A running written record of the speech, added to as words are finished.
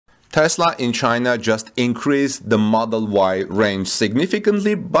Tesla in China just increased the Model Y range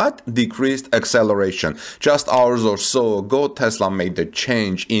significantly, but decreased acceleration. Just hours or so ago, Tesla made the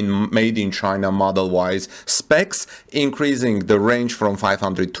change in made in China Model Y's specs, increasing the range from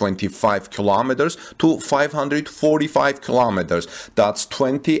 525 kilometers to 545 kilometers. That's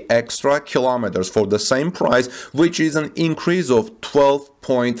 20 extra kilometers for the same price, which is an increase of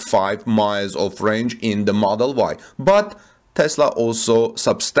 12.5 miles of range in the Model Y. But Tesla also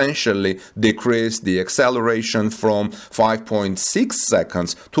substantially decreased the acceleration from 5.6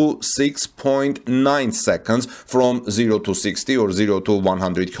 seconds to 6.9 seconds from 0 to 60 or 0 to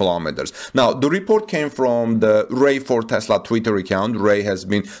 100 kilometers. Now, the report came from the Ray for Tesla Twitter account. Ray has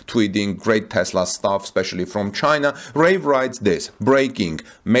been tweeting great Tesla stuff, especially from China. Ray writes this: breaking,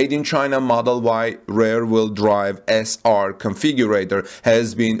 made in China Model Y rear-wheel drive SR configurator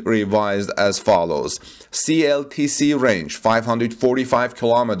has been revised as follows. CLTC range 545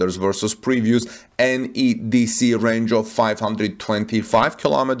 kilometers versus previous NEDC range of 525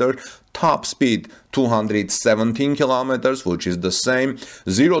 kilometers. Top speed 217 kilometers, which is the same.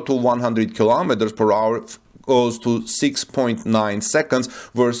 0 to 100 kilometers per hour goes to 6.9 seconds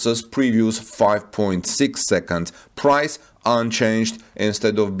versus previous 5.6 seconds. Price unchanged.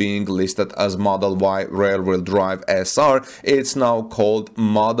 Instead of being listed as Model Y rear-wheel drive SR, it's now called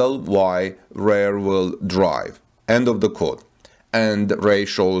Model Y rear-wheel drive. End of the quote. And Ray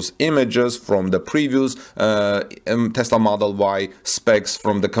shows images from the previous Tesla Model Y specs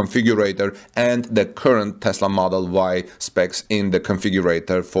from the configurator and the current Tesla Model Y specs in the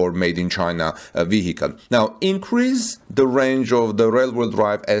configurator for made in China vehicle. Now, increase the range of the rear-wheel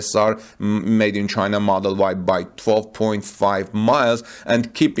drive SR made in China Model Y by 12.5 miles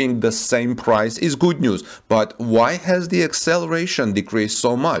and keeping the same price is good news. But why has the acceleration decreased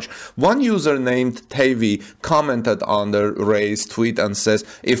so much? One user named Tavi commented under Ray's tweet and says,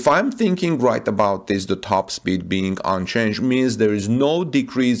 if I'm thinking right about this, the top speed being unchanged means there is no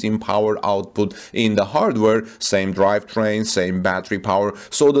decrease in power output in the hardware, same drivetrain, same battery power,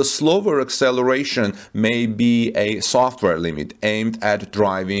 so the slower acceleration may be a software limit aimed at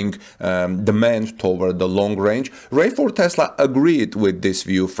driving demand toward the long range. Ray for Tesla agreed with this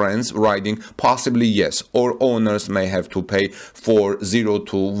view, friends, writing, possibly yes, or owners may have to pay for 0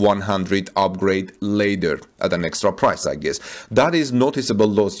 to 100 upgrade later at an extra price, I guess. That is noticeable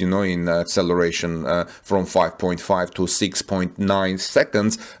loss, you know, in acceleration from 5.5 to 6.9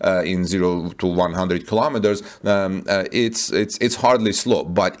 seconds in 0 to 100 kilometers. It's hardly slow,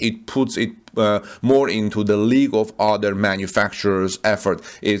 but it puts it more into the league of other manufacturers' effort.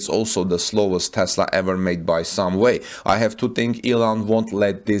 It's also the slowest Tesla ever made by some way. I have to think Elon won't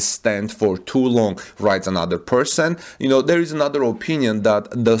let this stand for too long, writes another person. You know, there is another opinion that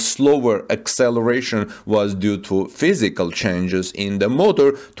the slower acceleration was due to physical changes in the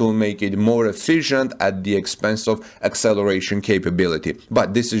motor to make it more efficient at the expense of acceleration capability.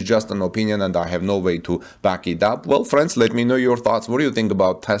 But this is just an opinion and I have no way to back it up. Well, friends, let me know your thoughts. What do you think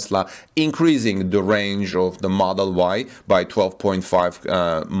about Tesla increasing the range of the Model Y by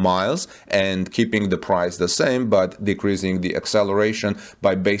 12.5 miles and keeping the price the same, but decreasing the acceleration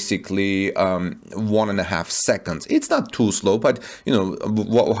by basically 1.5 seconds? It's not too slow, but you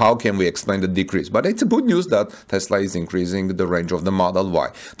know, how can we explain the decrease? But it's a good news that Tesla is increasing the range of the Model Y.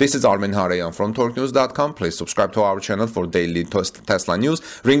 This is Armin Harayan from TorqueNews.com. Please subscribe to our channel for daily Tesla news.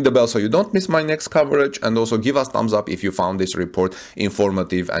 Ring the bell so you don't miss my next coverage, and also give us thumbs up if you found this report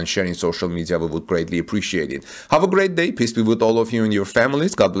informative, and share in social media. We would greatly appreciate it. Have a great day. Peace be with all of you and your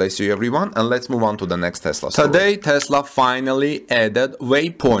families. God bless you, everyone. And let's move on to the next Tesla story. Today, Tesla finally added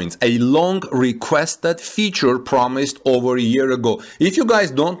waypoints, a long requested feature promised over a year ago. If you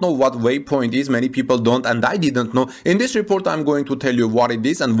guys don't know what waypoint is, many people don't, and I didn't know. In this report, I'm going to tell you what it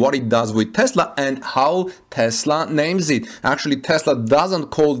is and what it does with Tesla and how Tesla names it. Actually, Tesla doesn't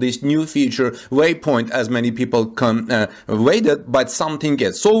call this new feature waypoint as many people waited, but something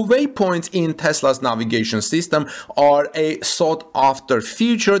else. So waypoints in Tesla's navigation system are a sought after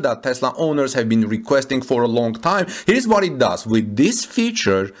feature that Tesla owners have been requesting for a long time. Here's what it does. With this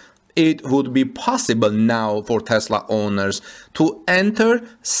feature, it would be possible now for Tesla owners to enter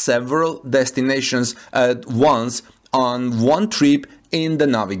several destinations at once on one trip in the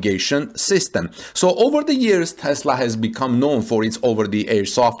navigation system. So over the years, Tesla has become known for its over-the-air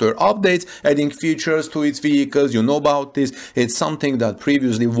software updates, adding features to its vehicles. You know about this. It's something that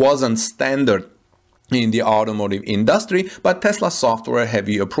previously wasn't standard in the automotive industry, but Tesla's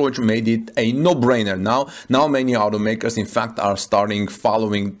software-heavy approach made it a no-brainer. Now many automakers, in fact, are starting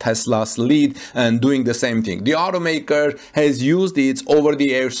following Tesla's lead and doing the same thing. The automaker has used its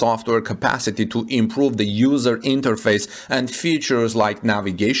over-the-air software capacity to improve the user interface and features like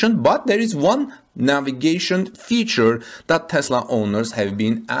navigation, but there is one navigation feature that Tesla owners have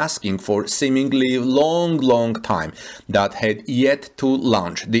been asking for seemingly long time that had yet to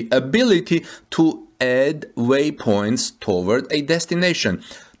launch: the ability to add waypoints toward a destination.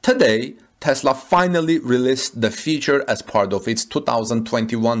 Today, Tesla finally released the feature as part of its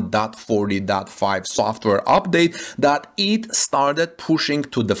 2021.40.5 software update that it started pushing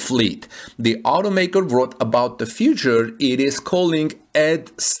to the fleet. The automaker wrote about the feature it is calling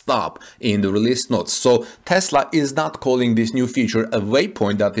add stop in the release notes. So Tesla is not calling this new feature a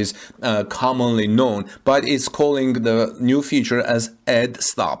waypoint that is commonly known, but it's calling the new feature as add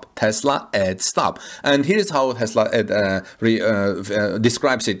stop. Tesla add stop. And here's how Tesla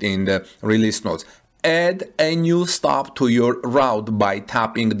describes it in the release notes. Add a new stop to your route by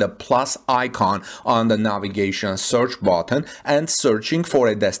tapping the plus icon on the navigation search button and searching for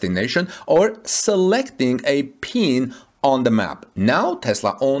a destination, or selecting a pin on the map. Now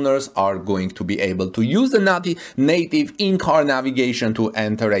Tesla owners are going to be able to use the native in-car navigation to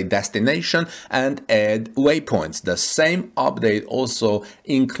enter a destination and add waypoints. The same update also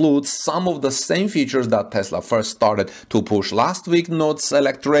includes some of the same features that Tesla first started to push last week, notes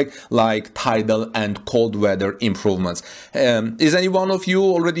electric, like tidal and cold weather improvements. Is any one of you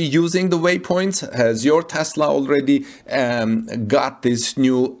already using the waypoints? Has your Tesla already got this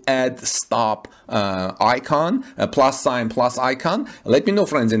new add stop icon, plus icon? Let me know,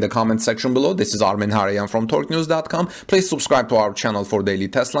 friends, in the comment section below. This is Armin Harayan from torquenews.com. Please subscribe to our channel for daily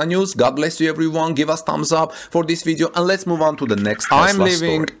Tesla news. God bless you, everyone. Give us thumbs up for this video, and let's move on to the next Tesla story. I'm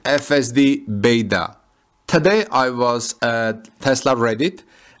leaving FSD beta. Today I was at Tesla Reddit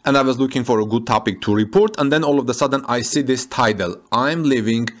and I was looking for a good topic to report, and then all of a sudden I see this title: I'm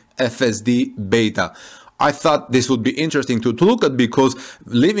leaving FSD beta. I thought this would be interesting to look at, because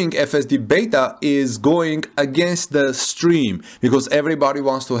leaving FSD beta is going against the stream, because everybody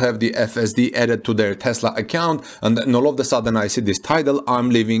wants to have the FSD added to their Tesla account, and then all of a sudden I see this title: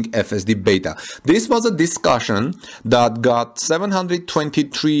 I'm leaving FSD beta. This was a discussion that got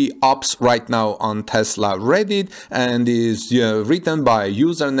 723 ups right now on Tesla Reddit, and is written by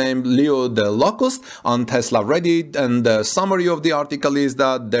username Leo the Locust on Tesla Reddit, and the summary of the article is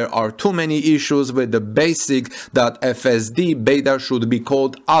that there are too many issues with the base that FSD beta should be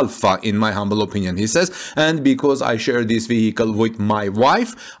called alpha, in my humble opinion, he says, and because I share this vehicle with my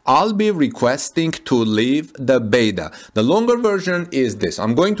wife, I'll be requesting to leave the beta. The longer version is this.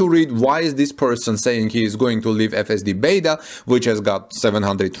 I'm going to read why is this person saying he is going to leave FSD beta, which has got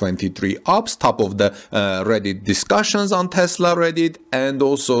 723 ups, top of the Reddit discussions on Tesla Reddit, and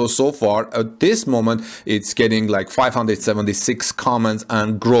also so far at this moment it's getting like 576 comments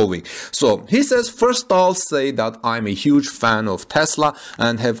and growing. So he says, first I'll say that I'm a huge fan of Tesla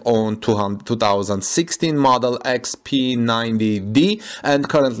and have owned 2016 Model X P90D and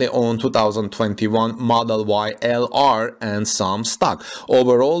currently own 2021 Model Y LR and some stock.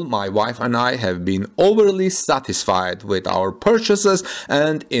 Overall, my wife and I have been overly satisfied with our purchases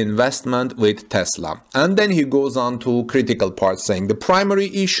and investment with Tesla. And then he goes on to critical parts, saying the primary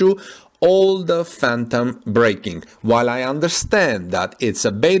issue: all the phantom braking. While I understand that it's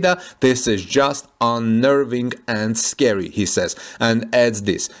a beta, this is just unnerving and scary, he says, and adds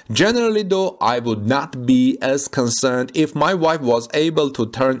this: generally though, I would not be as concerned if my wife was able to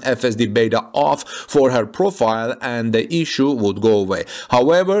turn FSD beta off for her profile and the issue would go away.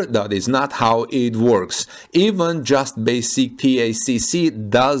 However, that is not how it works. Even just basic TACC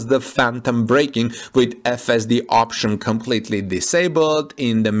does the phantom braking with FSD option completely disabled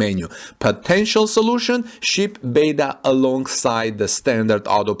in the menu. Potential solution: ship beta alongside the standard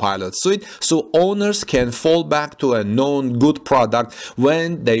autopilot suite, so owners can fall back to a known good product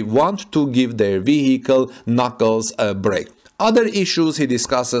when they want to give their vehicle knuckles a break. Other issues he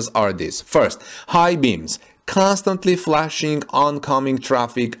discusses are these. First, high beams. Constantly flashing oncoming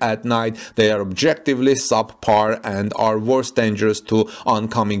traffic at night. They are objectively subpar and are worse dangers to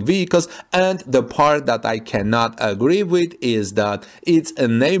oncoming vehicles. And the part that I cannot agree with is that it's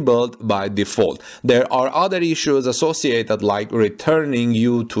enabled by default. There are other issues associated, like returning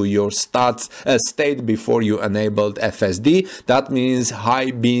you to your state before you enabled FSD. That means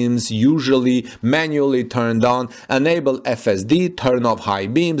high beams usually manually turned on. Enable FSD, turn off high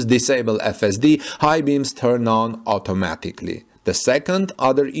beams, disable FSD, high beams turn on automatically. The second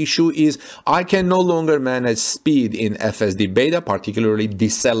other issue is I can no longer manage speed in FSD beta, particularly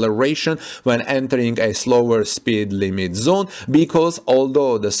deceleration when entering a slower speed limit zone, because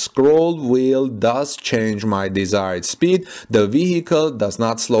although the scroll wheel does change my desired speed, the vehicle does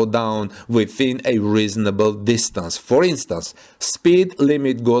not slow down within a reasonable distance. For instance, speed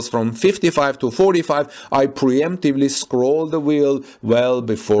limit goes from 55 to 45, I preemptively scroll the wheel well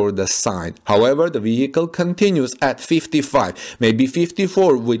before the sign. However, the vehicle continues at 55, maybe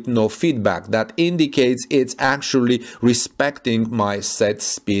 54 with no feedback. That indicates it's actually respecting my set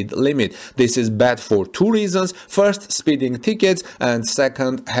speed limit. This is bad for two reasons. First, speeding tickets, and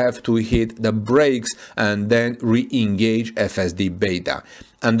second, have to hit the brakes and then re-engage FSD beta.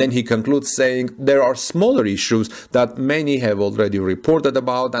 And then he concludes saying there are smaller issues that many have already reported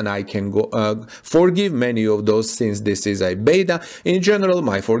about, and I can forgive many of those since this is a beta. In general,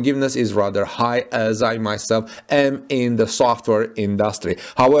 my forgiveness is rather high as I myself am in the software industry.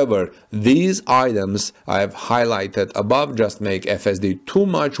 However, these items I have highlighted above just make FSD too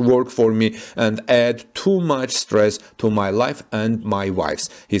much work for me and add too much stress to my life and my wife's.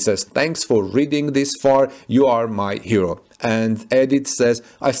 He says, thanks for reading this far. You are my hero. And Edith says,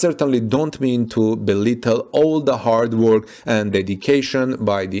 I certainly don't mean to belittle all the hard work and dedication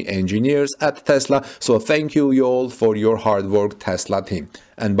by the engineers at Tesla, so thank you all for your hard work, Tesla team.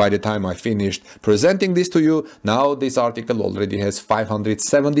 And by the time I finished presenting this to you, now this article already has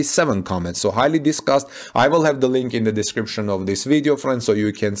 577 comments, so highly discussed. I will have the link in the description of this video, friends, so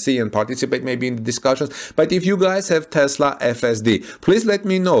you can see and participate maybe in the discussions. But if you guys have Tesla FSD, please let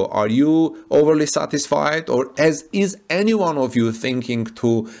me know. Are you overly satisfied, or is any one of you thinking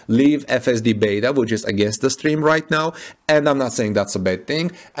to leave FSD beta, which is against the stream right now? And I'm not saying that's a bad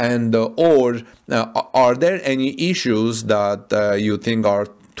thing. And are there any issues that you think are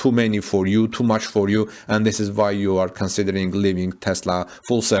too many for you, too much for you, and this is why you are considering leaving Tesla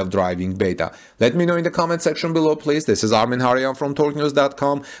full self-driving beta? Let me know in the comment section below, please. This is Armin Harian from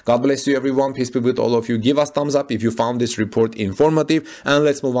TorqueNews.com. God bless you, everyone. Peace be with all of you. Give us thumbs up if you found this report informative, and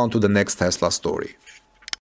let's move on to the next Tesla story.